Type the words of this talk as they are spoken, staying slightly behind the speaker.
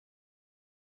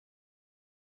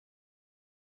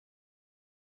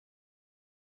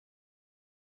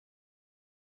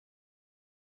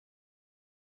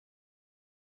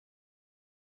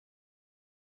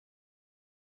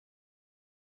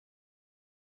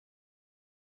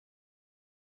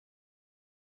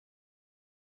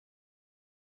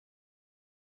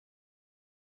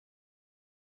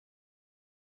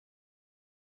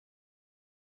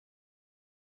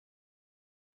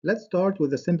Let's start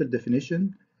with a simple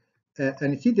definition.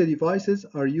 Anesthesia devices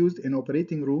are used in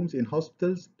operating rooms in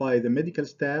hospitals by the medical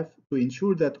staff to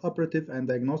ensure that operative and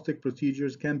diagnostic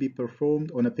procedures can be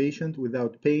performed on a patient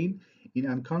without pain in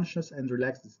unconscious and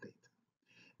relaxed state.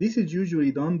 This is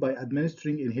usually done by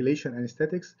administering inhalation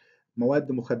anesthetics,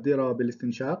 مواد مخدرة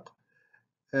بالاستنشاق,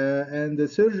 and the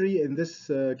surgery in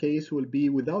this case will be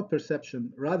without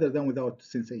perception rather than without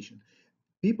sensation.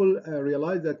 People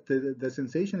realize that the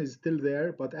sensation is still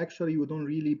there, but actually we don't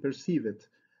really perceive it.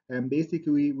 And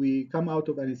basically we come out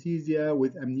of anesthesia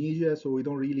with amnesia, so we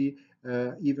don't really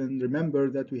even remember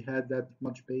that we had that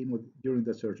much pain during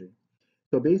the surgery.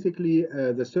 So basically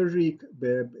the surgery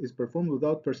is performed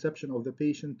without perception of the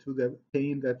patient to the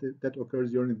pain that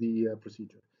occurs during the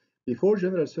procedure. Before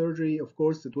general surgery, of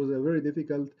course, it was a very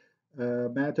difficult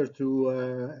matter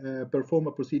to perform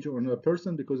a procedure on a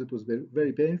person because it was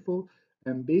very painful.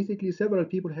 And basically several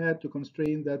people had to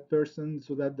constrain that person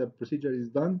so that the procedure is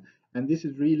done. And this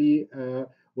is really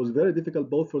was very difficult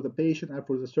both for the patient and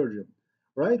for the surgeon.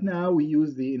 Right now we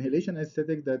use the inhalation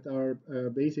anesthetic that are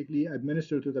basically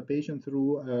administered to the patient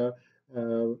through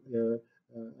a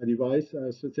device,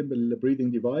 a simple breathing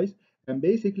device. And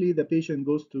basically the patient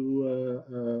goes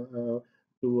to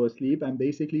sleep and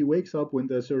basically wakes up when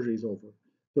the surgery is over.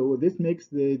 So this makes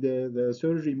the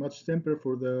surgery much simpler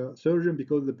for the surgeon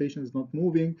because the patient is not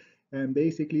moving and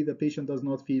basically the patient does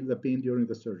not feel the pain during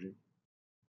the surgery.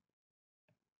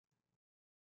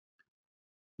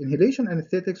 Inhalation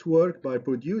anesthetics work by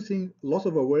producing loss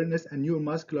of awareness and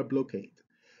neuromuscular blockade.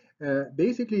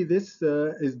 Basically, this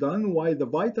is done while the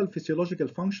vital physiological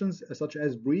functions such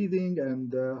as breathing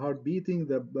and heart beating,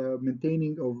 the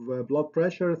maintaining of blood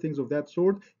pressure, things of that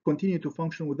sort, continue to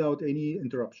function without any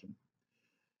interruption.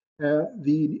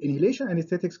 The inhalation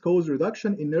anesthetics cause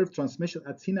reduction in nerve transmission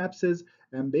at synapses,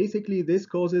 and basically this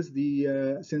causes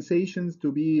the sensations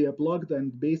to be blocked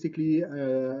and basically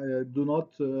do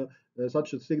not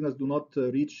such signals do not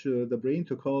reach the brain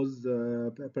to cause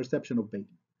perception of pain.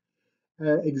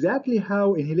 Exactly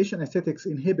how inhalation anesthetics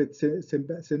inhibit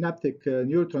synaptic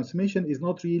neurotransmission is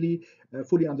not really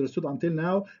fully understood until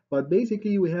now, but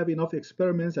basically we have enough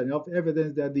experiments and enough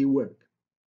evidence that they work.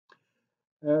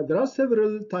 There are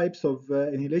several types of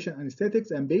inhalation anesthetics,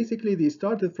 and basically they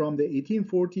started from the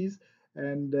 1840s.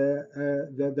 And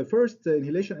the first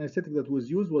inhalation anesthetic that was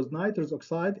used was nitrous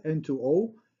oxide,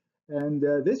 N2O, and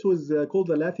this was called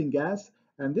the laughing gas.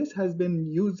 And this has been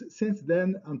used since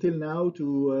then until now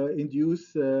to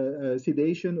induce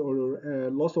sedation or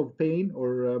loss of pain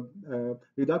or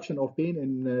reduction of pain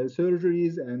in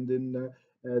surgeries and in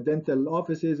dental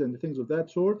offices and things of that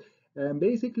sort. And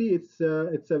basically, it's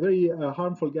a very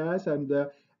harmful gas, and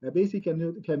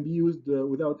basically can be used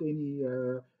without any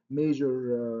major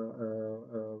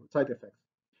side effects.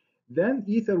 Then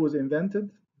ether was invented,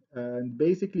 and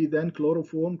basically then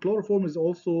chloroform. Chloroform is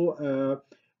also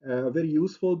very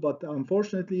useful, but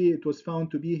unfortunately, it was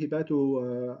found to be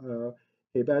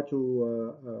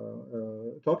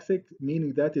hepatotoxic,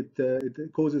 meaning that it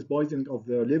causes poisoning of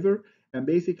the liver, and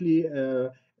basically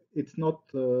it's not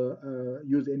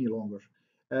used any longer.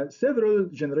 Several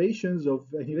generations of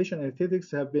inhalation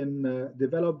anesthetics have been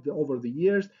developed over the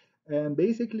years, and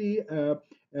basically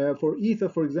for ether,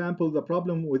 for example, the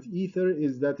problem with ether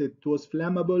is that it was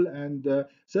flammable, and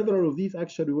several of these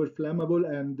actually were flammable,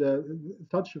 and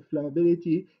such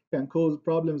flammability can cause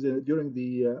problems during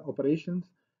the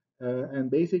operations. And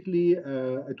basically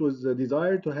it was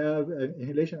desired to have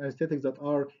inhalation anesthetics that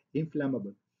are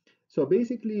inflammable. So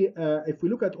basically, if we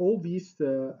look at all these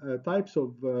types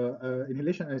of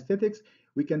inhalation anesthetics,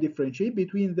 we can differentiate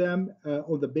between them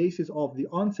on the basis of the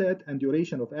onset and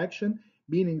duration of action,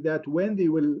 meaning that when they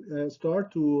will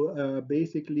start to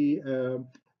basically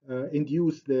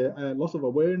induce the loss of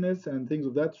awareness and things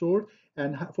of that sort,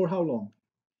 and for how long.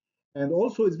 And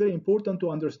also it's very important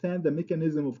to understand the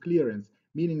mechanism of clearance,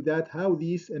 meaning that how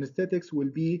these anesthetics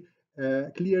will be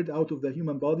cleared out of the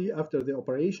human body after the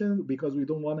operation, because we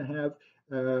don't want to have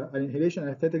an inhalation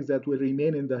anesthetics that will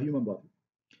remain in the human body.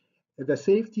 The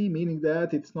safety, meaning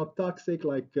that it's not toxic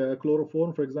like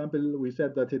chloroform, for example, we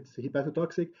said that it's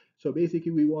hepatotoxic. So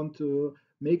basically we want to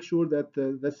make sure that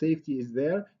the safety is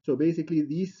there. So basically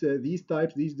these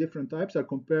different types are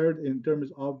compared in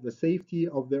terms of the safety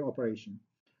of their operation.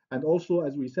 And also,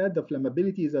 as we said, the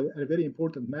flammability is a very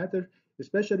important matter,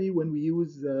 especially when we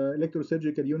use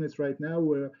electrosurgical units right now,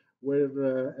 where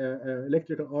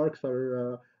electrical arcs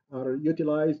are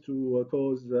utilized to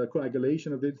cause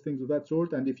coagulation of these things of that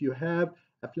sort. And if you have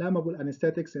a flammable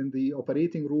anesthetics in the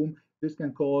operating room, this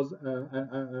can cause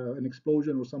an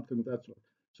explosion or something of that sort.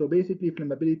 So basically,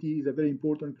 flammability is a very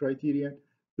important criteria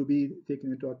to be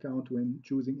taken into account when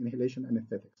choosing inhalation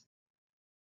anesthetics.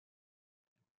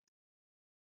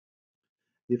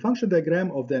 The function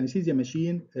diagram of the anesthesia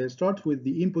machine starts with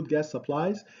the input gas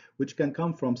supplies, which can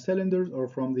come from cylinders or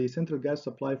from the central gas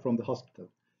supply from the hospital.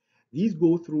 These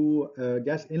go through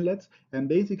gas inlets, and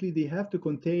basically they have to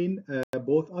contain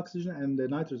both oxygen and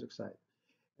nitrous oxide.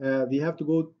 They have to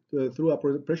go through a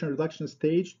pressure reduction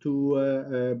stage to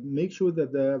make sure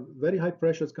that the very high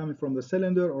pressures coming from the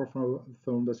cylinder or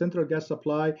from the central gas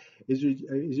supply is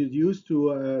reduced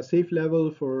to a safe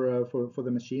level for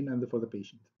the machine and for the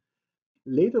patient.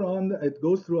 Later on, it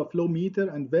goes through a flow meter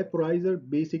and vaporizer.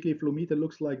 Basically, flow meter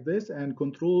looks like this and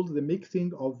controls the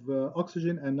mixing of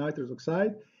oxygen and nitrous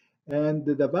oxide. And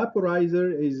the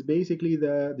vaporizer is basically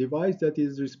the device that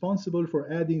is responsible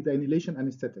for adding the inhalation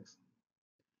anesthetics.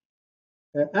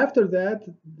 After that,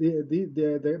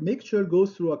 the mixture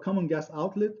goes through a common gas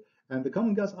outlet, and the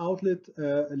common gas outlet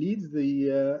leads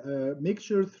the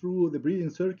mixture through the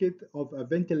breathing circuit of a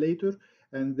ventilator.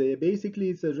 And basically,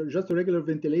 it's just a regular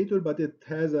ventilator, but it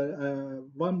has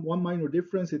one minor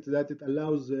difference. It's that it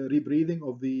allows rebreathing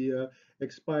of the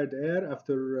expired air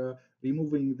after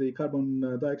removing the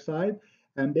carbon dioxide.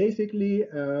 And basically,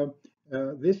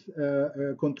 this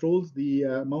controls the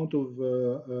amount of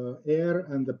air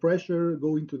and the pressure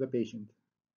going to the patient.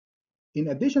 In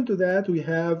addition to that, we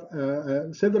have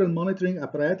several monitoring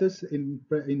apparatus in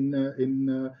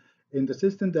the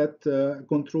system that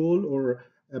control or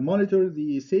monitor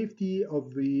the safety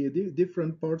of the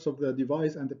different parts of the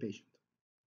device and the patient.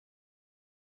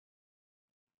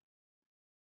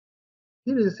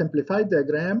 Here is a simplified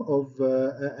diagram of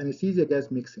anesthesia gas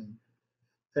mixing.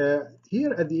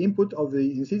 Here at the input of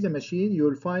the anesthesia machine, you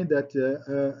will find that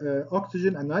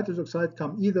oxygen and nitrous oxide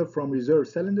come either from reserve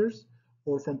cylinders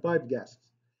or from piped gases.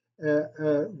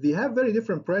 They have very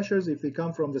different pressures if they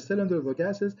come from the cylinder of the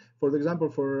gases. For example,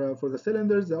 for the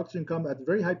cylinders, the oxygen comes at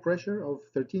very high pressure of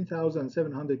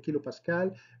 13,700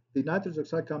 kilopascal. The nitrous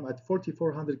oxide comes at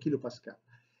 4,400 kilopascal.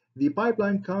 The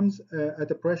pipeline comes at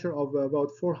a pressure of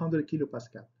about 400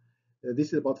 kilopascal.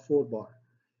 This is about 4 bar.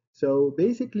 So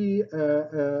basically,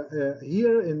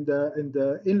 here in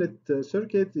the inlet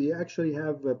circuit, we actually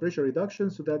have pressure reduction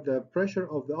so that the pressure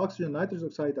of the oxygen and nitrous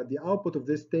oxide at the output of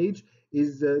this stage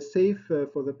is safe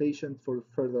for the patient for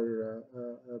further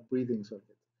breathing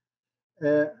circuit.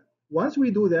 Once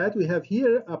we do that, we have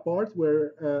here a part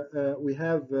where we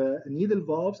have needle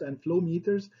valves and flow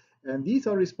meters, and these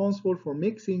are responsible for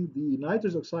mixing the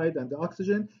nitrous oxide and the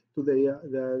oxygen to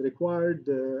the required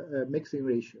mixing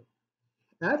ratio.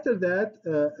 After that,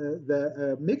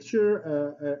 the mixture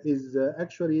is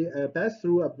actually passed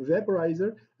through a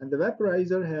vaporizer, and the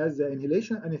vaporizer has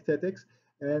inhalation anesthetics,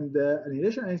 and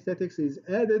inhalation anesthetics is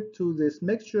added to this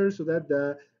mixture so that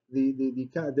the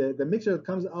mixture that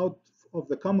comes out of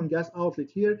the common gas outlet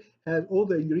here has all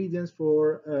the ingredients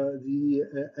for the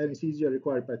anesthesia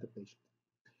required by the patient.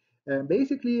 And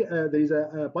basically, there is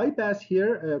a bypass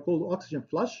here called oxygen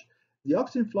flush. The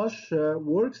oxygen flush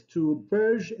works to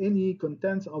purge any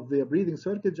contents of the breathing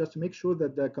circuit, just to make sure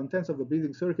that the contents of the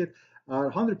breathing circuit are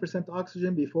 100%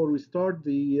 oxygen before we start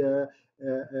the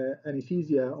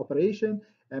anesthesia operation.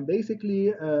 And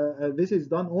basically, this is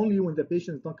done only when the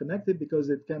patient is not connected, because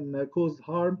it can cause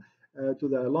harm to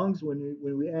the lungs when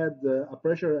we add a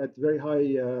pressure at very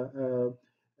high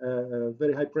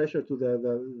pressure to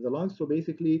the lungs. So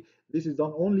basically, this is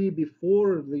done only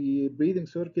before the breathing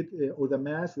circuit or the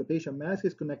mask, the patient mask,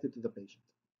 is connected to the patient.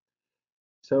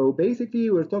 So basically,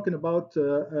 we're talking about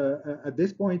at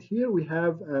this point here, we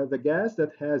have the gas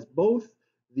that has both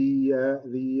the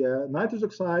nitrous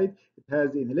oxide, it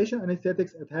has the inhalation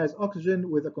anesthetics, it has oxygen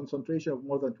with a concentration of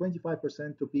more than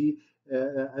 25% to be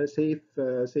safe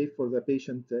for the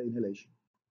patient inhalation.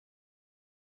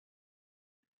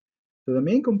 So the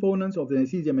main components of the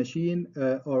anesthesia machine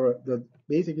are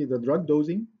basically the drug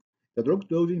dosing. The drug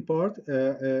dosing part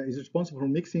is responsible for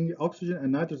mixing oxygen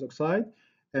and nitrous oxide,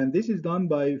 and this is done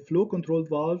by flow controlled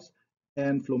valves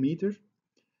and flow meters.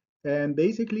 And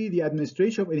basically the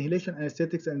administration of inhalation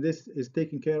anesthetics, and this is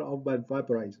taken care of by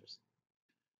vaporizers.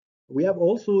 We have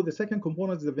also the second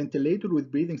component, the ventilator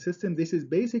with breathing system. This is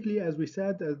basically, as we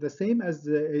said, the same as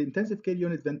the intensive care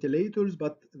unit ventilators,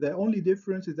 but the only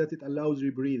difference is that it allows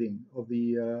rebreathing of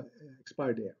the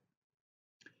expired air.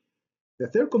 The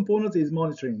third component is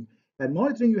monitoring. And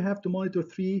monitoring, you have to monitor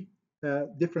three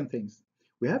different things.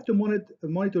 We have to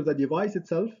monitor the device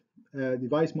itself,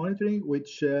 device monitoring,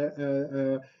 which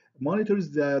monitors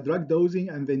the drug dosing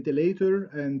and ventilator,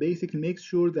 and basically makes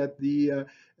sure that the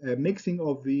mixing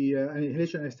of the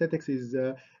inhalation anesthetics is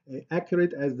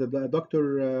accurate as the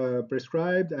doctor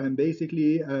prescribed. And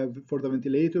basically for the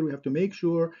ventilator, we have to make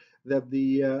sure that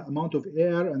the amount of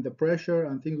air and the pressure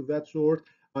and things of that sort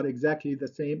are exactly the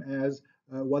same as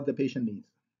what the patient needs.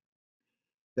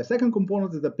 The second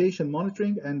component is the patient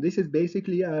monitoring, and this is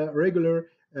basically a regular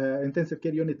intensive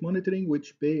care unit monitoring,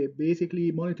 which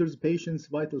basically monitors patients'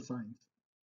 vital signs.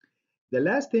 The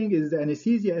last thing is the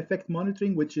anesthesia effect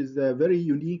monitoring, which is a very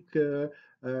unique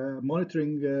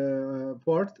monitoring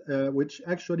part, which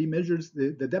actually measures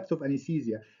the depth of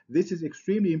anesthesia. This is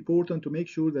extremely important to make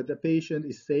sure that the patient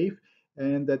is safe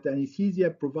and that the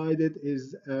anesthesia provided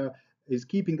is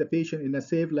keeping the patient in a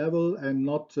safe level and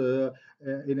not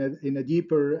in a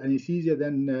deeper anesthesia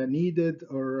than needed,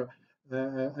 or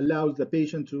allows the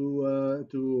patient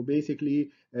to basically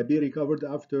be recovered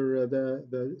after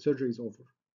the surgery is over.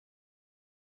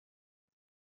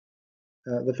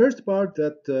 The first part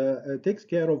that takes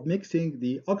care of mixing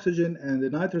the oxygen and the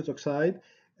nitrous oxide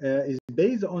is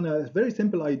based on a very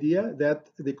simple idea that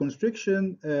the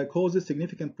constriction causes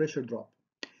significant pressure drop.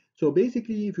 So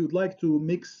basically, if you'd like to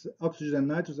mix oxygen and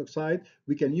nitrous oxide,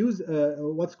 we can use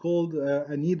what's called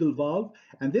a needle valve.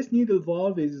 And this needle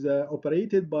valve is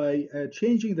operated by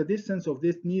changing the distance of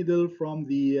this needle from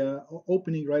the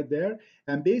opening right there.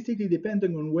 And basically,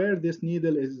 depending on where this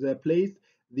needle is placed,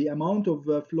 the amount of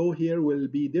flow here will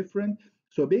be different.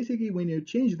 So basically, when you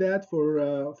change that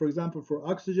for example, for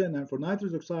oxygen and for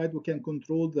nitrous oxide, we can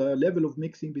control the level of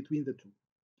mixing between the two.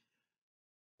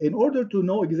 In order to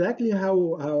know exactly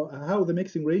how the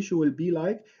mixing ratio will be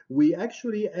like, we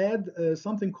actually add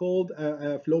something called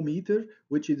a flow meter,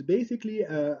 which is basically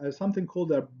something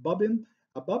called a bobbin.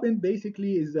 A bobbin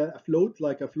basically is a float,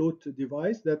 like a float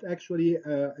device that actually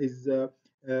is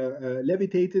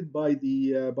levitated by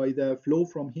the flow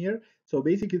from here. So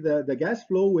basically the gas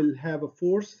flow will have a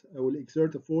force, will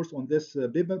exert a force on this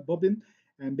bobbin,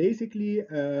 and basically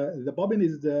the bobbin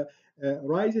is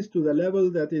rises to the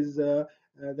level that is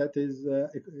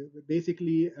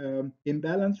basically in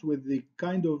balance with the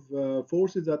kind of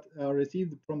forces that are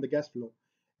received from the gas flow.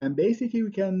 And basically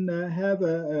we can have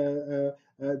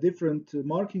different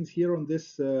markings here on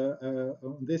this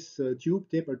tube,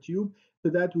 taper tube, so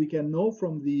that we can know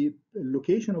from the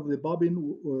location of the bobbin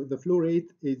the flow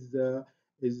rate is the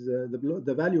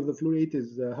value of the flow rate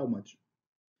is how much.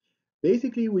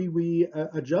 Basically we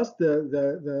adjust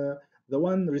the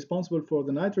one responsible for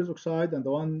the nitrous oxide and the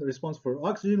one responsible for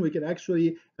oxygen. We can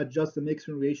actually adjust the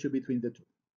mixing ratio between the two.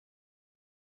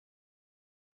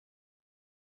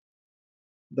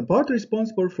 The part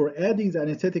responsible for adding the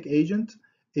anesthetic agent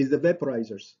is the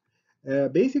vaporizers.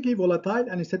 Basically, volatile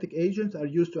anesthetic agents are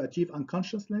used to achieve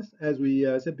unconsciousness. As we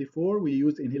said before, we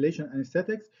use inhalation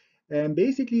anesthetics, and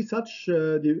basically such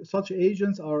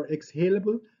agents are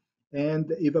exhalable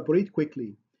and evaporate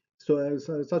quickly,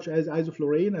 such as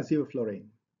isoflurane and sevoflurane.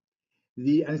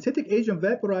 The anesthetic agent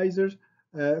vaporizers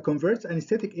converts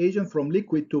anesthetic agent from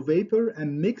liquid to vapor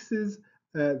and mixes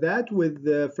that with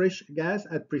fresh gas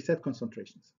at preset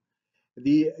concentrations.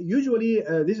 Usually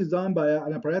this is done by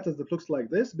an apparatus that looks like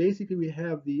this. Basically, we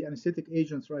have the anesthetic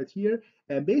agents right here,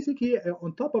 and basically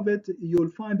on top of it, you'll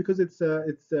find, because it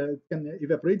can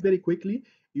evaporate very quickly,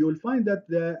 you will find that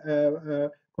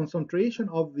the concentration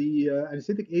of the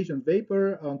anesthetic agent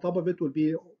vapor on top of it will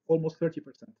be almost 30%.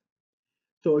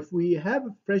 So if we have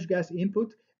fresh gas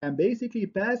input and basically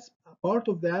pass part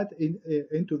of that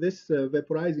into this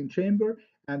vaporizing chamber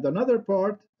and another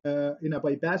part in a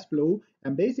bypass flow,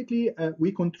 and basically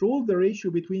we control the ratio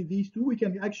between these two, we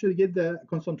can actually get the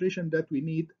concentration that we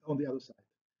need on the other side.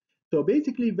 So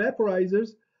basically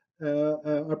vaporizers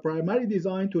are primarily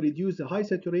designed to reduce the high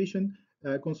saturation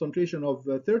concentration of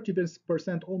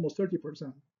 30%, almost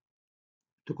 30%,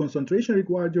 to concentration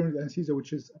required during the anesthesia,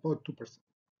 which is about 2%.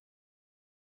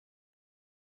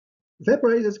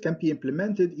 Vaporizers can be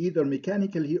implemented either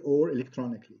mechanically or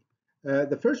electronically.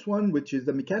 The first one, which is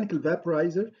the mechanical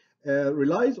vaporizer,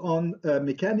 relies on a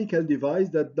mechanical device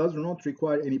that does not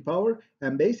require any power,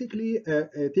 and basically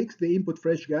takes the input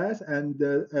fresh gas and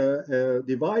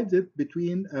divides it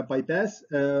between a bypass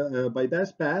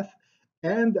path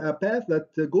and a path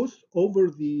that goes over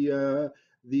the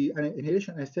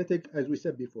inhalation anesthetic, as we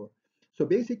said before. So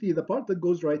basically the part that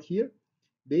goes right here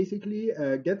basically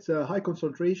gets a high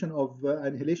concentration of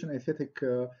inhalation anesthetic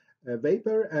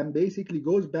vapor, and basically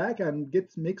goes back and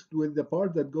gets mixed with the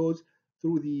part that goes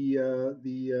through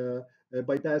the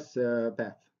bypass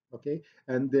path. Okay,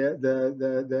 and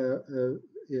the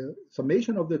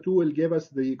summation of the two will give us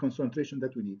the concentration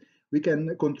that we need. we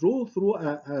can control through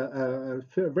a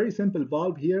very simple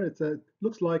valve here. It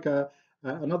looks like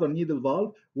another needle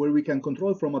valve where we can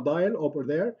control from a dial over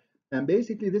there. And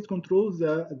basically this controls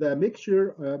the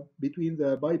mixture between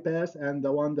the bypass and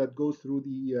the one that goes through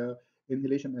the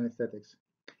inhalation anesthetics.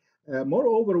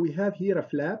 Moreover, we have here a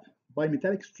flap,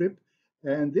 bimetallic strip,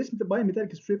 and this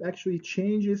bimetallic strip actually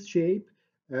changes shape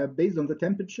based on the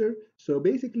temperature. So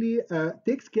basically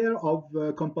takes care of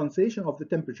compensation of the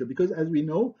temperature, because as we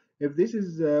know, if this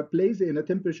is placed in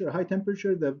a high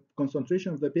temperature, the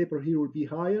concentration of the paper here will be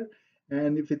higher.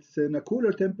 And if it's in a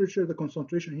cooler temperature, the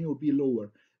concentration here will be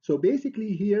lower. So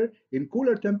basically here in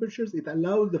cooler temperatures, it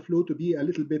allows the flow to be a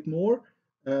little bit more.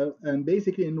 And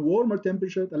basically in warmer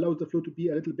temperature, it allows the flow to be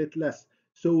a little bit less.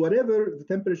 So whatever the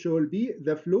temperature will be,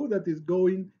 the flow that is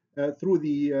going through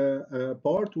the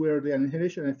part where the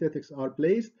inhalation anesthetics are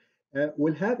placed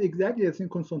will have exactly the same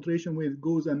concentration when it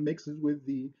goes and mixes with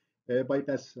the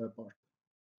bypass part.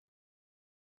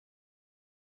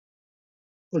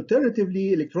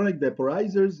 Alternatively, electronic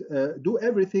vaporizers do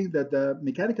everything that the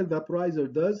mechanical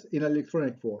vaporizer does in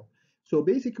electronic form. So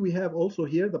basically, we have also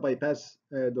here the bypass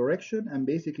direction, and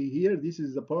basically here, this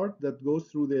is the part that goes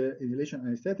through the inhalation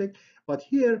anesthetic. But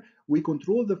here, we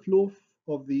control the flow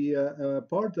of the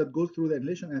part that goes through the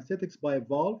inhalation anesthetics by a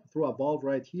valve, through a valve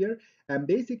right here. And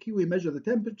basically, we measure the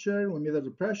temperature, we measure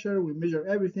the pressure, we measure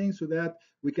everything so that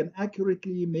we can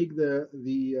accurately make the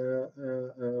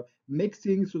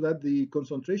mixing so that the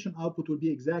concentration output will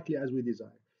be exactly as we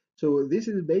desire. So this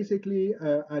is basically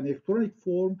an electronic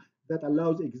form that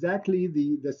allows exactly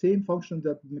the same function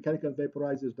that mechanical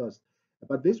vaporizers does.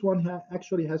 But this one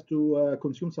actually has to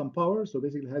consume some power, so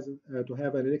basically has to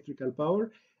have an electrical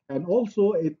power. And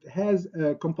also it has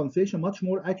compensation, much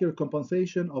more accurate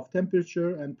compensation of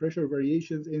temperature and pressure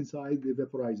variations inside the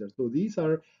vaporizer. So these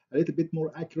are a little bit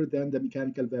more accurate than the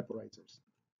mechanical vaporizers.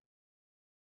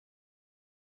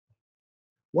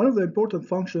 One of the important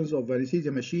functions of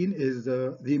anesthesia machine is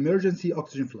the emergency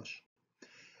oxygen flush.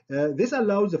 This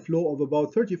allows a flow of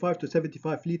about 35 to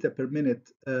 75 liters per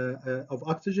minute of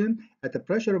oxygen at a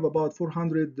pressure of about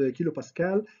 400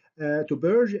 kilopascal to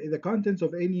purge the contents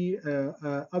of any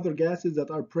other gases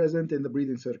that are present in the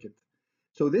breathing circuit.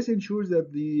 So this ensures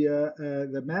that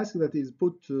the mask that is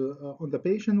put on the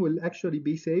patient will actually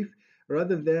be safe,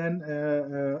 rather than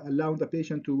allowing the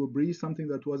patient to breathe something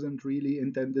that wasn't really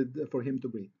intended for him to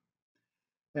breathe.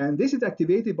 And this is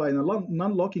activated by a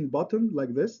non-locking button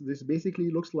like this. This basically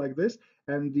looks like this,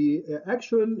 and the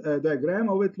actual diagram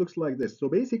of it looks like this. So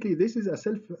basically, this is a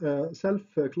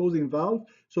self-closing valve.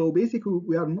 So basically,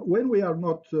 when we are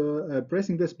not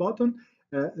pressing this button,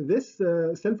 this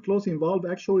self-closing valve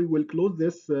actually will close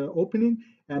this opening,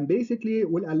 and basically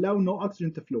will allow no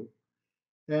oxygen to flow.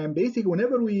 And basically,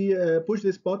 whenever we push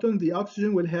this button, the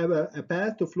oxygen will have a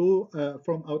path to flow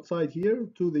from outside here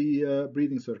to the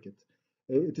breathing circuit.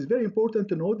 It is very important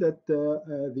to note that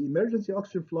the emergency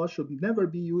oxygen flush should never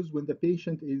be used when the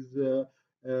patient is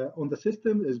on the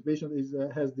system, as patient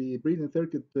has the breathing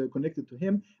circuit connected to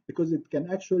him, because it can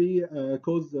actually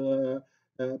cause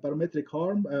barometric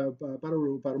harm,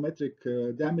 barometric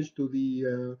damage to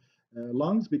the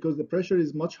lungs, because the pressure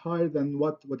is much higher than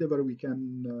whatever we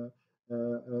can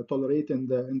tolerate in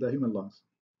the human lungs.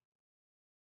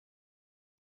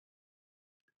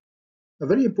 A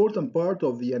very important part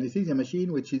of the anesthesia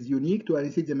machine, which is unique to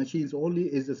anesthesia machines only,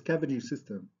 is the scavenging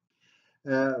system.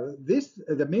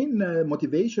 The main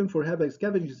motivation for having a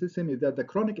scavenging system is that the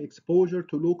chronic exposure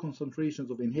to low concentrations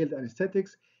of inhaled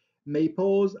anesthetics may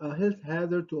pose a health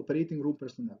hazard to operating room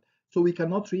personnel. So we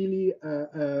cannot really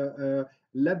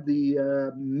let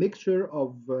the mixture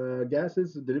of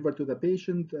gases delivered to the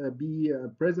patient be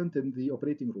present in the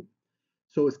operating room.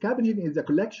 So scavenging is the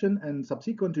collection and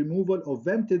subsequent removal of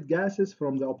vented gases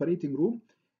from the operating room,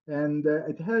 and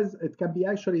it can be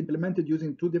actually implemented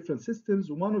using two different systems.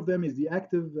 One of them is the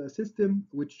active system,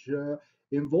 which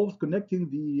involves connecting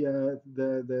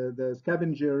the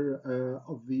scavenger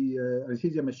of the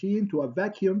anesthesia machine to a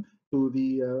vacuum, to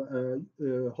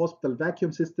the hospital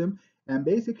vacuum system, and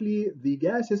basically the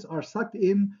gases are sucked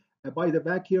in by the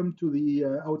vacuum to the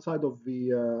outside of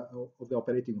the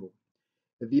operating room.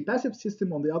 The passive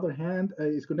system, on the other hand,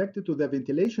 is connected to the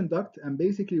ventilation duct, and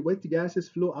basically wet gases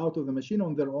flow out of the machine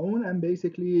on their own and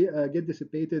basically get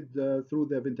dissipated through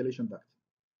the ventilation duct.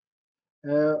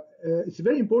 It's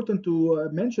very important to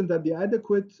mention that the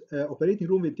adequate operating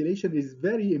room ventilation is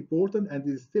very important and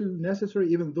is still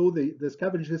necessary, even though the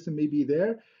scavenging system may be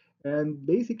there. And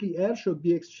basically, air should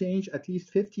be exchanged at least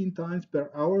 15 times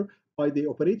per hour by the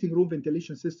operating room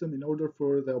ventilation system in order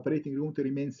for the operating room to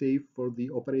remain safe for the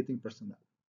operating personnel.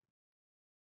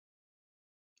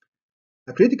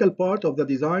 A critical part of the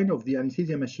design of the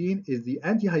anesthesia machine is the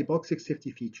anti-hypoxic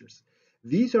safety features.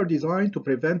 These are designed to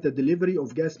prevent the delivery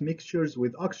of gas mixtures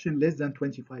with oxygen less than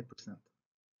 25%.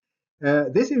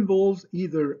 This involves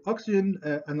either oxygen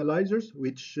analyzers,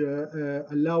 which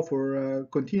allow for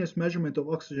continuous measurement of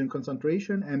oxygen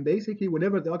concentration, and basically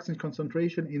whenever the oxygen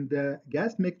concentration in the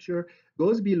gas mixture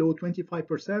goes below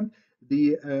 25%,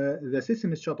 the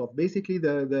system is shut off. Basically,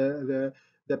 the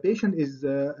patient is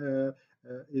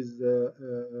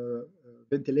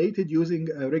ventilated using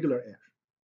regular air.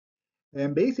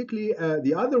 And basically,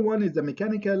 the other one is the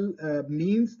mechanical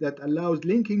means that allows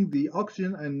linking the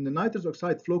oxygen and the nitrous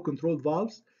oxide flow control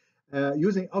valves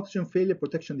using oxygen failure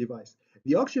protection device.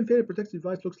 The oxygen failure protection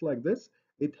device looks like this.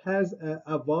 It has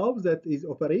a valve that is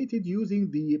operated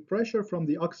using the pressure from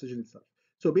the oxygen itself.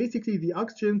 So basically, the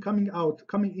oxygen coming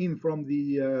in from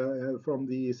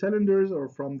the cylinders or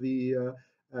from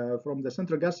the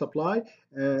central gas supply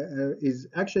is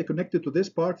actually connected to this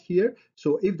part here.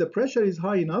 So if the pressure is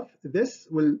high enough, this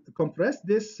will compress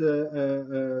this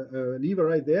lever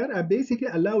right there and basically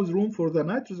allows room for the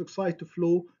nitrous oxide to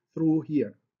flow through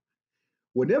here.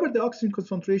 Whenever the oxygen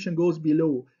concentration goes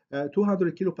below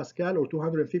 200 kilopascal or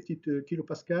 250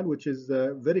 kilopascal, which is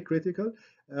very critical,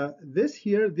 this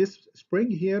spring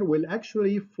here will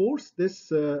actually force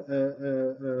this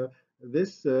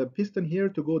piston here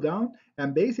to go down,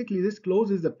 and basically this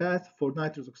closes the path for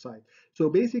nitrous oxide. So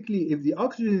basically, if the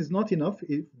oxygen is not enough,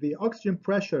 if the oxygen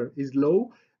pressure is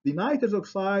low, the nitrous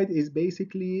oxide is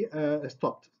basically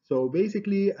stopped. So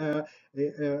basically,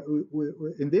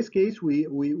 in this case, we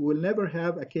will never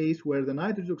have a case where the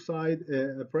nitrous oxide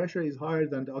pressure is higher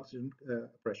than the oxygen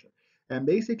pressure. And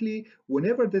basically,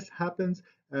 whenever this happens,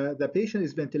 the patient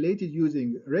is ventilated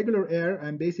using regular air,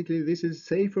 and basically this is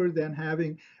safer than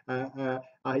having a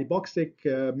hypoxic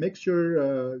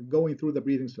mixture going through the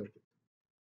breathing circuit.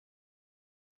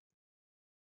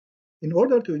 In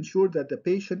order to ensure that the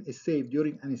patient is safe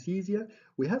during anesthesia,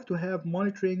 we have to have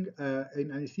monitoring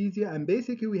in anesthesia, and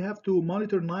basically we have to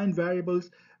monitor 9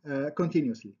 variables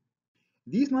continuously.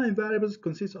 These 9 variables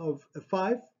consist of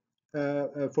 5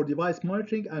 for device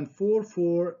monitoring and 4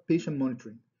 for patient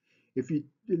monitoring. If you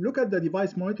look at the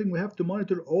device monitoring, we have to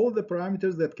monitor all the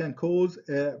parameters that can cause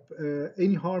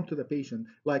any harm to the patient,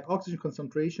 like oxygen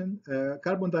concentration,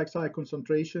 carbon dioxide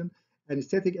concentration,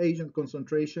 anesthetic agent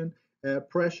concentration,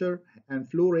 pressure, and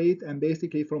flow rate. And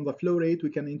basically from the flow rate, we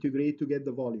can integrate to get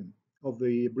the volume of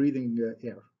the breathing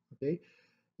air. Okay.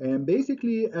 And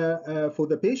basically, for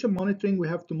the patient monitoring, we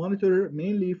have to monitor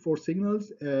mainly for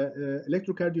signals,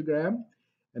 electrocardiogram,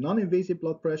 a non-invasive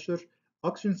blood pressure,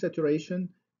 oxygen saturation,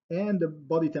 and the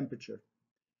body temperature.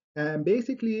 And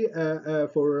basically,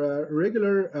 for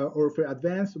regular or for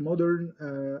advanced modern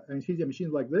anesthesia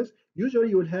machines like this, usually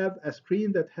you will have a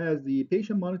screen that has the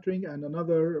patient monitoring and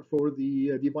another for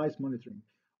the device monitoring.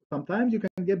 Sometimes you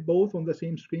can get both on the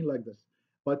same screen like this.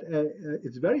 But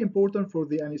it's very important for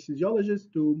the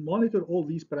anesthesiologist to monitor all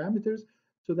these parameters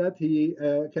so that he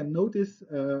can notice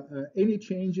any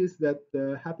changes that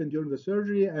happen during the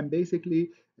surgery and basically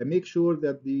make sure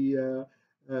that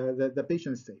the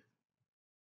patient is safe.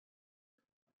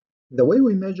 The way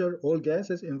we measure all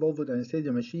gases involved with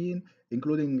anesthesia machine,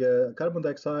 including carbon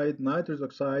dioxide, nitrous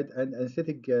oxide, and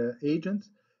anesthetic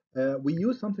agents, we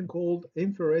use something called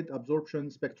infrared absorption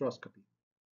spectroscopy.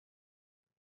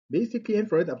 Basically,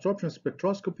 infrared absorption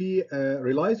spectroscopy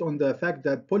relies on the fact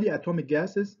that polyatomic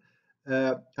gases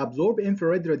absorb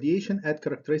infrared radiation at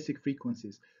characteristic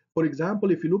frequencies. For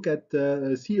example, if you look at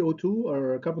CO2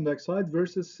 or carbon dioxide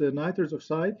versus nitrous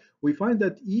oxide, we find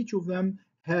that each of them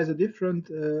has a different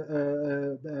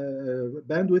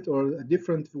bandwidth or a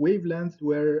different wavelength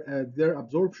where their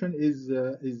absorption is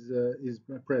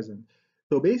present.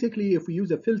 So basically, if we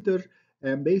use a filter,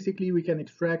 basically we can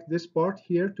extract this part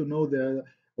here to know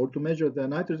or to measure the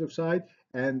nitrous oxide,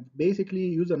 and basically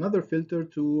use another filter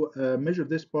to measure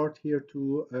this part here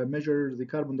to measure the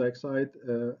carbon dioxide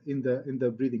in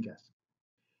the breathing gas.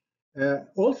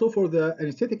 Also for the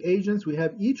anesthetic agents, we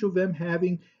have each of them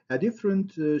having a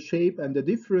different shape and a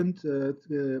different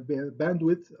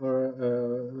bandwidth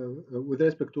with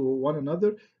respect to one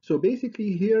another. So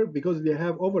basically here, because they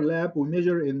have overlap, we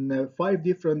measure in 5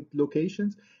 different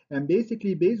locations. And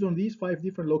basically based on these 5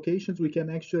 different locations, we can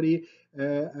actually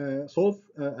solve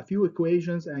a few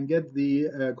equations and get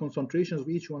the concentrations of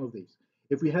each one of these.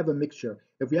 If we have a mixture,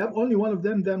 if we have only one of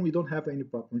them, then we don't have any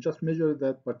problem. We just measure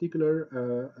that particular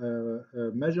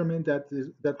measurement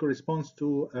that corresponds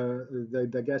to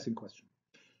the gas in question.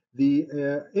 The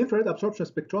infrared absorption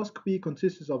spectroscopy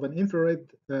consists of an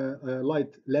infrared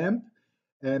light lamp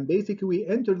And basically, we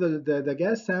enter the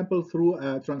gas sample through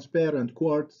a transparent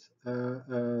quartz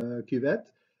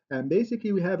cuvette. And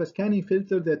basically, we have a scanning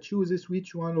filter that chooses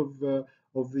which one of the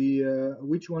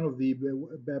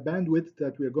bandwidth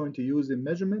that we are going to use in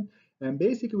measurement. And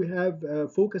basically, we have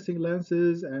focusing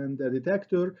lenses and a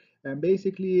detector. And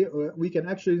basically, we can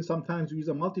actually sometimes use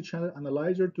a multi-channel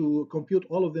analyzer to compute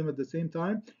all of them at the same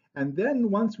time. And then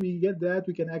once we get that,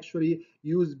 we can actually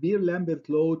use Beer-Lambert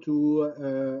law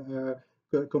to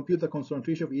compute the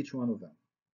concentration of each one of them.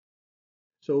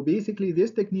 So basically,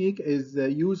 this technique is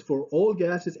used for all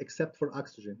gases except for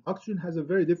oxygen. Oxygen has a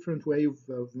very different way of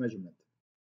measurement.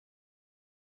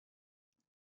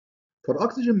 For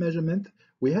oxygen measurement,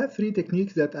 we have three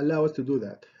techniques that allow us to do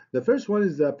that. The first one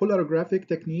is the polarographic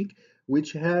technique,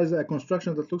 which has a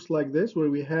construction that looks like this, where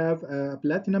we have a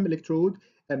platinum electrode,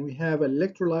 and we have an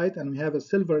electrolyte, and we have a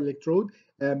silver electrode.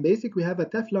 And basically, we have a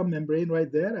Teflon membrane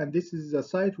right there, and this is a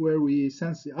site where we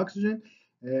sense the oxygen.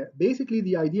 Basically,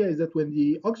 the idea is that when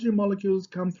the oxygen molecules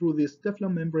come through this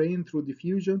Teflon membrane through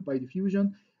diffusion, by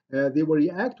diffusion, they will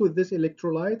react with this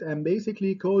electrolyte and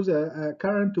basically cause a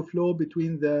current to flow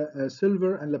between the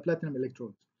silver and the platinum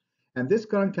electrodes. And this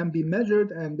current can be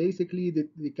measured, and basically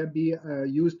it can be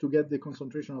used to get the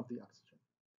concentration of the oxygen.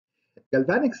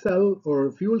 Galvanic cell or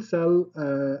fuel cell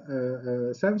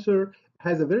sensor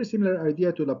has a very similar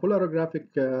idea to the polarographic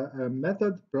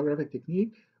method, polarographic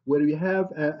technique, where you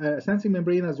have a sensing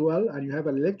membrane as well, and you have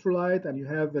an electrolyte, and you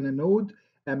have an anode.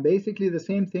 And basically the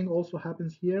same thing also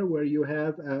happens here, where you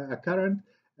have a current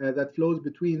that flows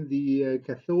between the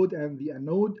cathode and the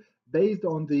anode based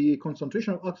on the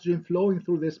concentration of oxygen flowing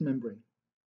through this membrane.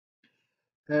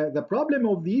 The problem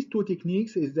of these two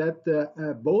techniques is that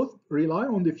both rely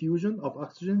on diffusion of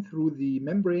oxygen through the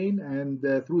membrane and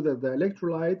through the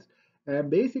electrolytes. And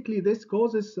basically, this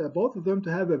causes both of them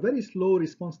to have a very slow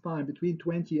response time between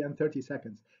 20 and 30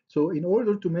 seconds. So in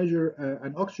order to measure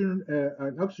an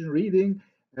oxygen reading,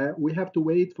 we have to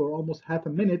wait for almost half a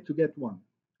minute to get one.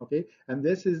 Okay, and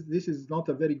this is not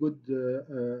a very good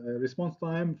response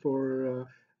time for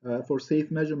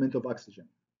safe measurement of oxygen.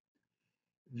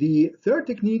 The third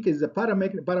technique is the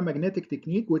paramagnetic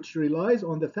technique, which relies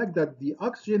on the fact that the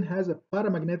oxygen has a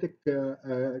paramagnetic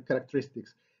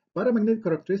characteristics. Paramagnetic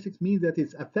characteristics means that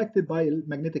it's affected by a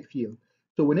magnetic field.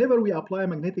 So whenever we apply a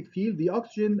magnetic field, the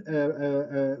oxygen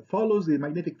follows the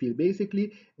magnetic field.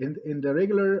 Basically, in the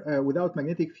regular without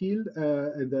magnetic field,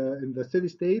 in the steady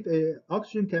state,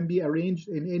 oxygen can be arranged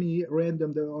in any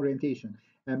random orientation.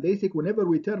 And basically, whenever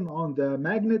we turn on the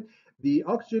magnet, the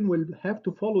oxygen will have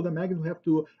to follow the magnet. We have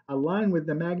to align with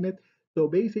the magnet. So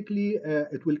basically,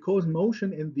 it will cause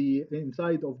motion in the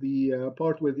inside of the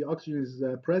part where the oxygen is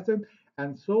present.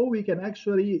 And so we can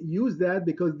actually use that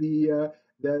because the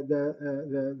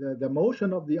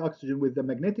motion of the oxygen with the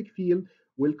magnetic field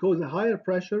will cause a higher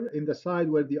pressure in the side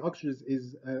where the oxygen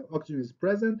is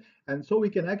present, and so we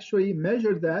can actually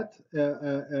measure that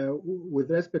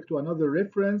with respect to another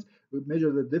reference. We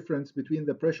measure the difference between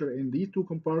the pressure in these two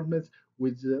compartments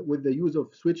with the use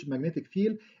of switched magnetic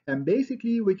field, and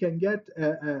basically we can get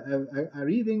a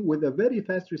reading with a very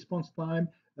fast response time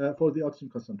for the oxygen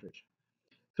concentration.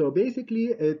 So basically,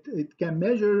 it can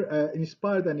measure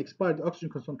inspired and expired oxygen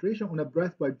concentration on a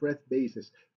breath-by-breath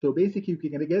basis. So basically, you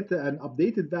can get an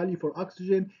updated value for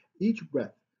oxygen each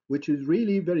breath, which is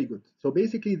really very good. So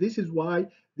basically, this is why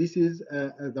this is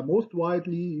the most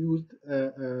widely used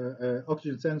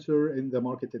oxygen sensor in the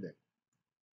market today.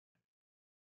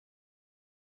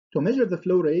 To measure the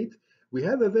flow rate, we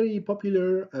have a very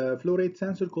popular flow rate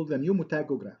sensor called the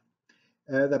pneumotachograph.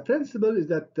 The principle is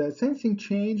that sensing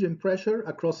change in pressure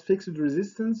across fixed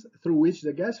resistance through which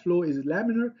the gas flow is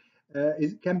laminar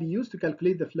can be used to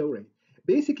calculate the flow rate.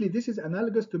 Basically, this is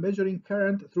analogous to measuring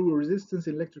current through resistance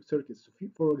in electric circuits.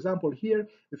 For example, here,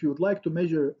 if you would like to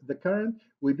measure the current,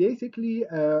 we basically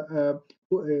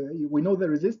we know the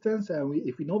resistance, and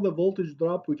if we know the voltage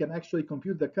drop, we can actually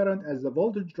compute the current as the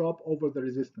voltage drop over the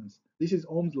resistance. This is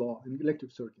Ohm's law in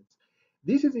electric circuits.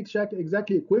 This is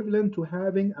exactly equivalent to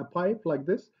having a pipe like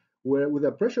this, where with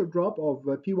a pressure drop of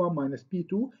P1 minus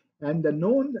P2 and the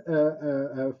known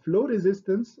flow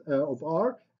resistance of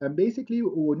R. And basically,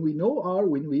 when we know R,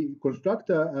 when we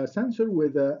construct a sensor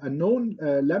with a known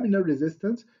laminar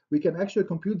resistance, we can actually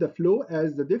compute the flow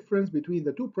as the difference between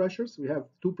the two pressures. We have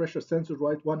two pressure sensors,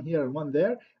 right? One here and one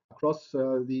there across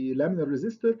the laminar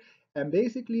resistor. And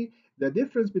basically, the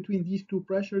difference between these two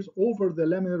pressures over the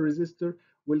laminar resistor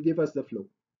will give us the flow.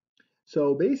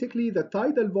 So basically, the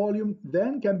tidal volume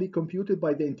then can be computed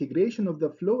by the integration of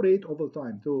the flow rate over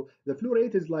time. So the flow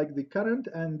rate is like the current,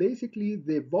 and basically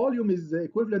the volume is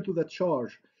equivalent to the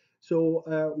charge. So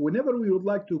whenever we would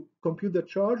like to compute the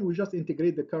charge, we just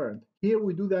integrate the current. Here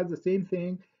we do that the same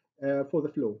thing for the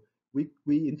flow.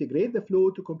 We integrate the flow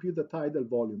to compute the tidal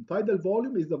volume. Tidal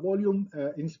volume is the volume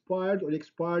inspired or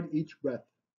expired each breath.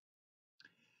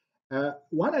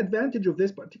 One advantage of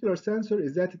this particular sensor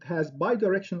is that it has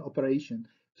bidirectional operation.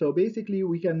 So basically,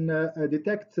 we can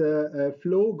detect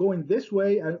flow going this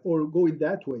way or going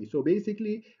that way. So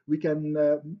basically, we can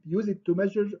use it to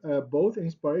measure both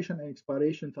inspiration and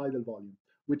expiration tidal volume,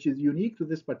 which is unique to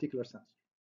this particular sensor.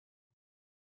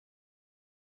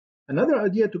 Another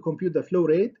idea to compute the flow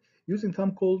rate using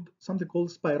something called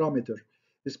spirometer.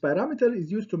 The spirometer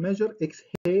is used to measure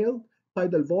exhale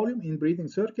tidal volume in breathing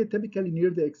circuit, typically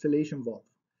near the exhalation valve.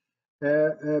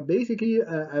 Basically,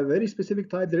 a very specific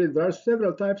type. There are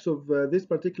several types of this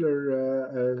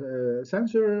particular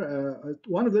sensor.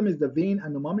 One of them is the vein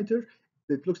anemometer.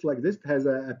 It looks like this. It has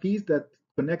a piece that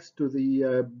connects to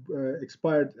the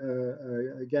expired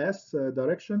gas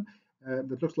direction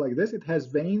that looks like this. It has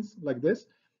veins like this.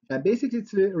 And basically,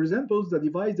 it resembles the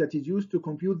device that is used to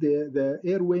compute the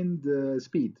air-wind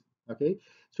speed. Okay,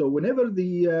 so whenever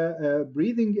the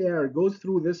breathing air goes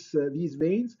through these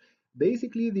veins,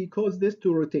 basically they cause this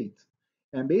to rotate.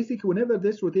 And basically, whenever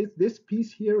this rotates, this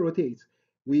piece here rotates.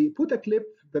 We put a clip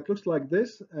that looks like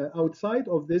this outside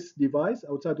of this device,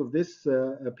 outside of this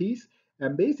piece,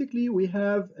 and basically we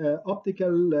have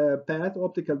optical path,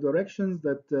 optical directions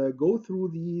that go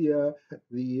through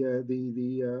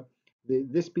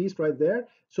this piece right there.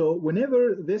 So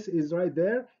whenever this is right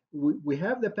there, we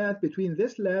have the path between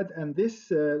this LED and this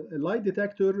light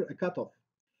detector cut off,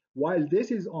 while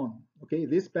this is on. Okay,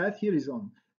 this path here is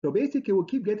on. So basically, we'll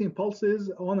keep getting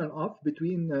pulses on and off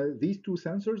between these two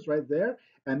sensors right there.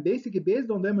 And basically, based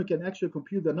on them, we can actually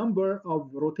compute the number of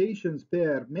rotations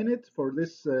per minute for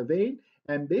this vein.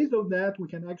 And based on that, we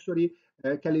can actually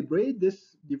calibrate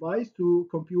this device to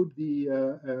compute the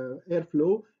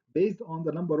airflow based on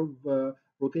the number of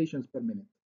rotations per minute.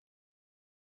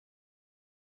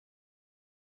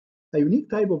 A unique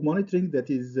type of monitoring that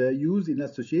is used in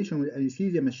association with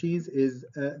anesthesia machines is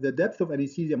the depth of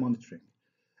anesthesia monitoring.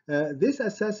 This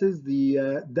assesses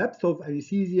the depth of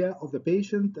anesthesia of the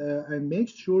patient and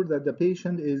makes sure that the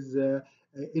patient is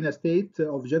in a state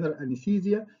of general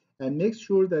anesthesia and makes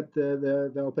sure that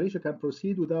the operation can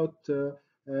proceed without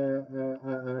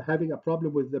having a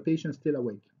problem with the patient still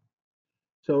awake.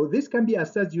 So this can be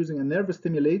assessed using a nerve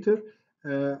stimulator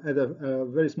at a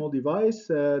very small device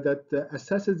that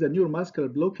assesses the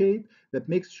neuromuscular blockade that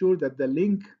makes sure that the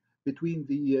link between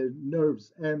the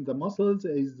nerves and the muscles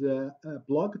is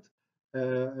blocked,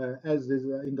 as is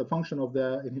in the function of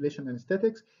the inhalation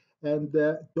anesthetics. And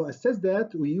to assess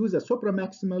that, we use a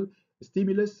supramaximal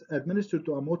stimulus administered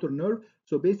to a motor nerve.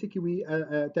 So basically, we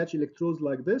attach electrodes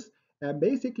like this, and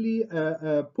basically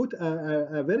put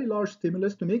a very large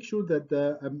stimulus to make sure that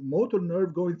the motor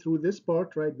nerve going through this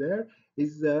part right there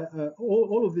is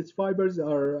all of these fibers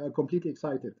are completely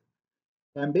excited.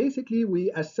 And basically, we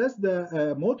assess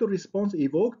the motor response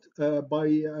evoked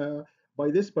by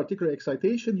this particular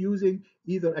excitation using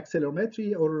either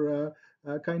accelerometry or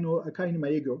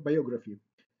kinemyography.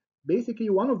 Basically,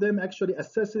 one of them actually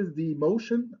assesses the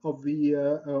motion of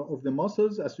the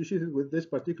muscles associated with this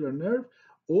particular nerve,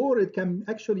 or it can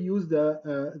actually use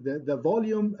the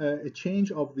volume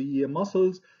change of the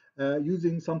muscles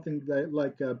using something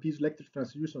like piezoelectric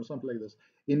transducer or something like this.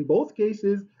 In both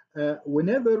cases,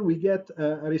 whenever we get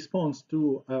a response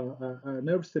to a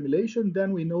nerve stimulation,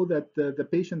 then we know that the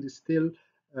patient is still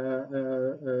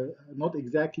not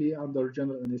exactly under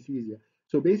general anesthesia.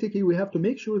 So basically, we have to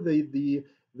make sure the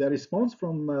response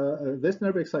from this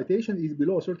nerve excitation is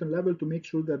below a certain level to make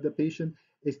sure that the patient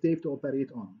is safe to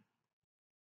operate on.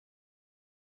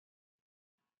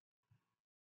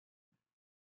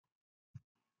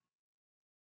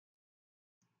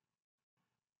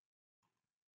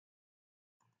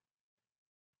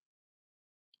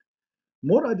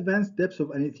 More advanced depths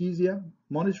of anesthesia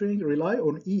monitoring rely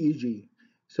on EEG.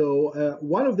 So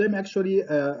one of them actually,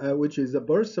 which is the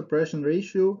burst suppression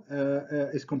ratio,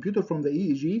 is computed from the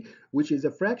EEG, which is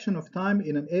a fraction of time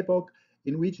in an epoch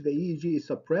in which the EEG is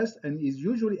suppressed and is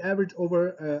usually averaged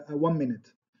over 1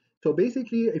 minute. So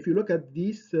basically, if you look at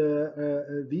these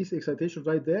excitations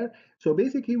right there, so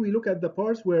basically we look at the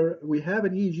parts where we have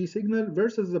an EEG signal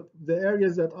versus the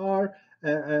areas that are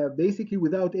basically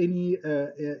without any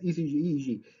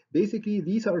EEG. Basically,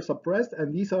 these are suppressed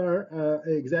and these are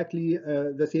exactly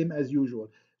the same as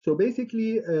usual. So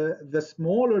basically, the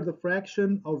smaller the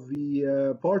fraction of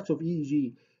the parts of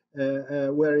EEG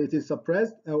where it is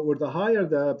suppressed, or the higher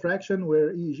the fraction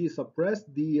where EEG is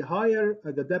suppressed, the higher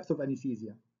the depth of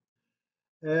anesthesia.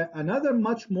 Another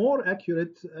much more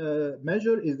accurate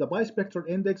measure is the bispectral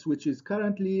index, which is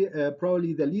currently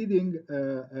probably the leading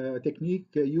technique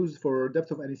used for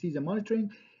depth of anesthesia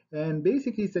monitoring. And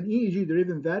basically, it's an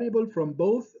EEG-driven variable from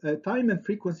both time and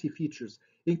frequency features,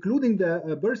 including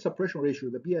the burst suppression ratio,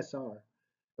 the BSR.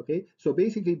 Okay, so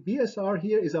basically, BSR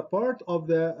here is a part of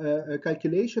the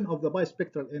calculation of the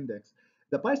bispectral index.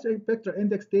 The bispectral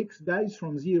index takes values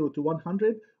from 0 to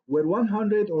 100, where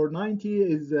 100 or 90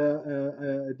 is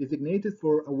designated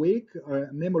for awake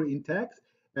memory intact,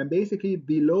 and basically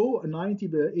below 90,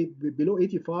 below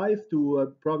 85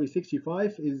 to probably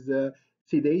 65 is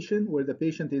sedation, where the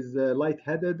patient is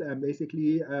lightheaded, and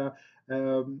basically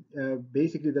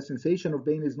the sensation of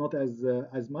pain is not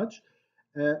as much.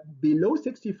 Below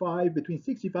 65, between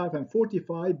 65 and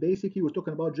 45, basically we're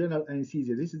talking about general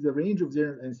anesthesia. This is the range of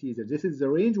general anesthesia. This is the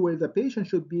range where the patient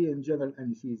should be in general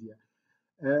anesthesia.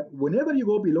 Whenever you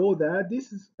go below that,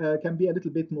 this can be a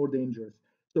little bit more dangerous.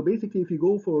 So basically, if you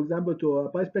go, for example, to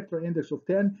a bispectral index of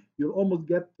 10, you'll almost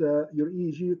get your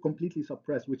EEG completely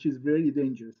suppressed, which is very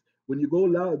dangerous. When you go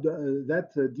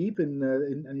that deep in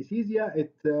anesthesia,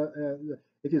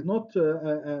 it is not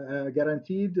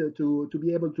guaranteed to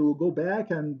be able to go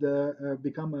back and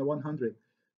become 100.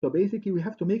 So basically, we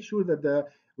have to make sure that the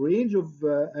range of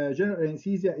general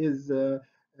anesthesia is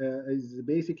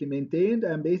basically maintained,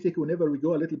 and basically whenever we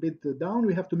go a little bit down,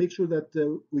 we have to make sure that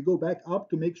we go back up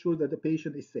to make sure that the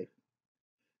patient is safe.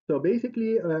 So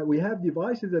basically, we have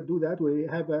devices that do that. We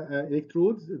have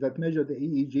electrodes that measure the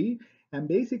EEG, and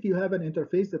basically you have an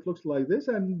interface that looks like this,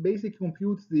 and basically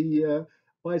computes the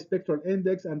bispectral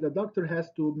index, and the doctor has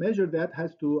to measure that,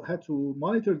 has to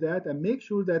monitor that, and make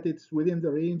sure that it's within the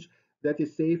range that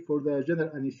is safe for the general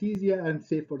anesthesia and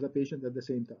safe for the patient at the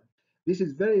same time. This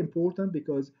is very important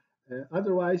because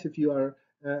otherwise, if you are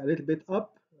a little bit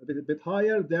up, a little bit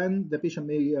higher, then the patient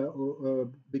may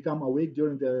become awake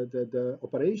during the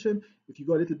operation. If you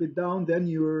go a little bit down, then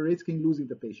you're risking losing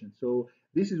the patient. So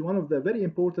this is one of the very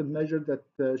important measures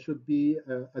that should be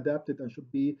adapted and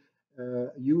should be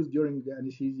used during the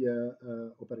anesthesia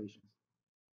operations.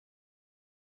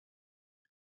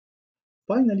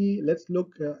 Finally, let's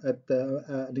look at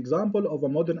an example of a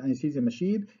modern anesthesia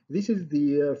machine. This is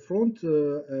the front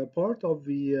part of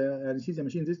the anesthesia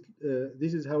machine.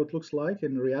 This is how it looks like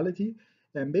in reality.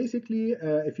 And basically,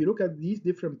 if you look at these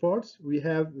different parts, we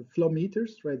have flow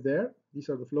meters right there. These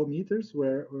are the flow meters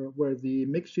where the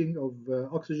mixing of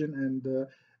oxygen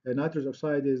and nitrous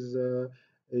oxide is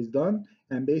done.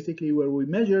 And basically, where we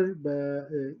measure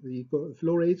the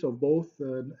flow rates of both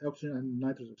oxygen and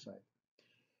nitrous oxide.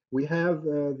 We have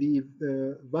the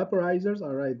vaporizers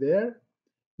are right there.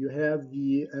 You have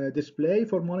the display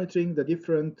for monitoring the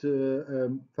different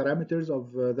parameters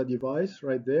of the device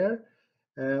right there.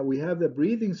 We have the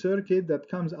breathing circuit that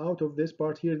comes out of this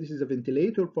part here. This is a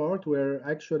ventilator part where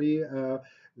actually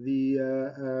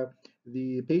the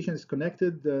patient is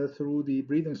connected through the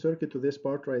breathing circuit to this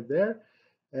part right there.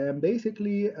 And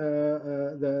basically,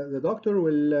 the doctor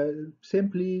will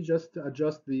simply just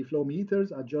adjust the flow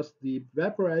meters, adjust the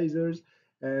vaporizers,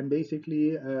 and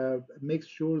basically make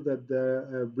sure that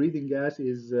the breathing gas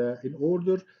is in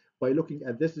order by looking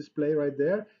at this display right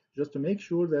there, just to make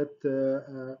sure that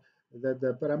that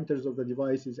the parameters of the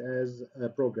device is as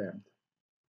programmed.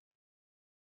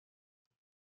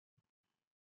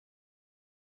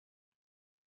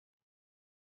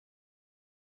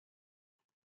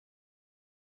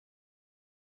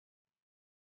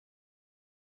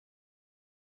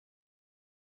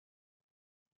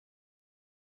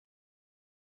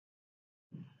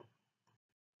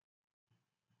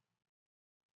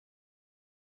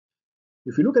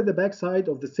 If you look at the backside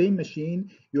of the same machine,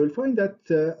 you'll find that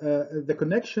the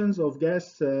connections of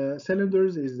gas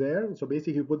cylinders is there. So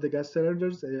basically, you put the gas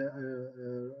cylinders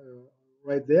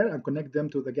right there and connect them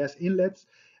to the gas inlets.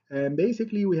 And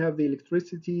basically, we have the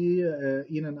electricity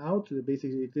in and out,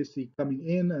 basically electricity coming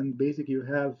in, and basically you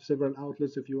have several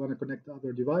outlets if you want to connect to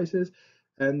other devices.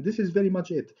 And this is very much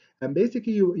it. And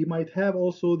basically, you might have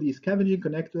also the scavenging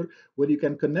connector where you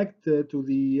can connect to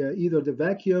the either the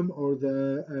vacuum or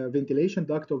the ventilation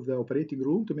duct of the operating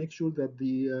room to make sure that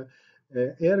the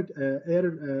air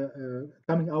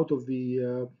coming out of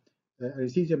the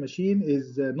anesthesia machine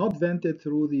is not vented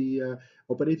through the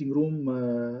operating room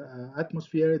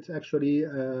atmosphere. It's actually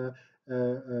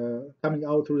coming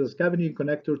out through the scavenging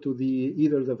connector to the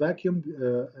either the vacuum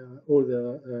or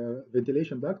the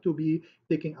ventilation duct to be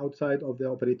taken outside of the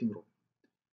operating room.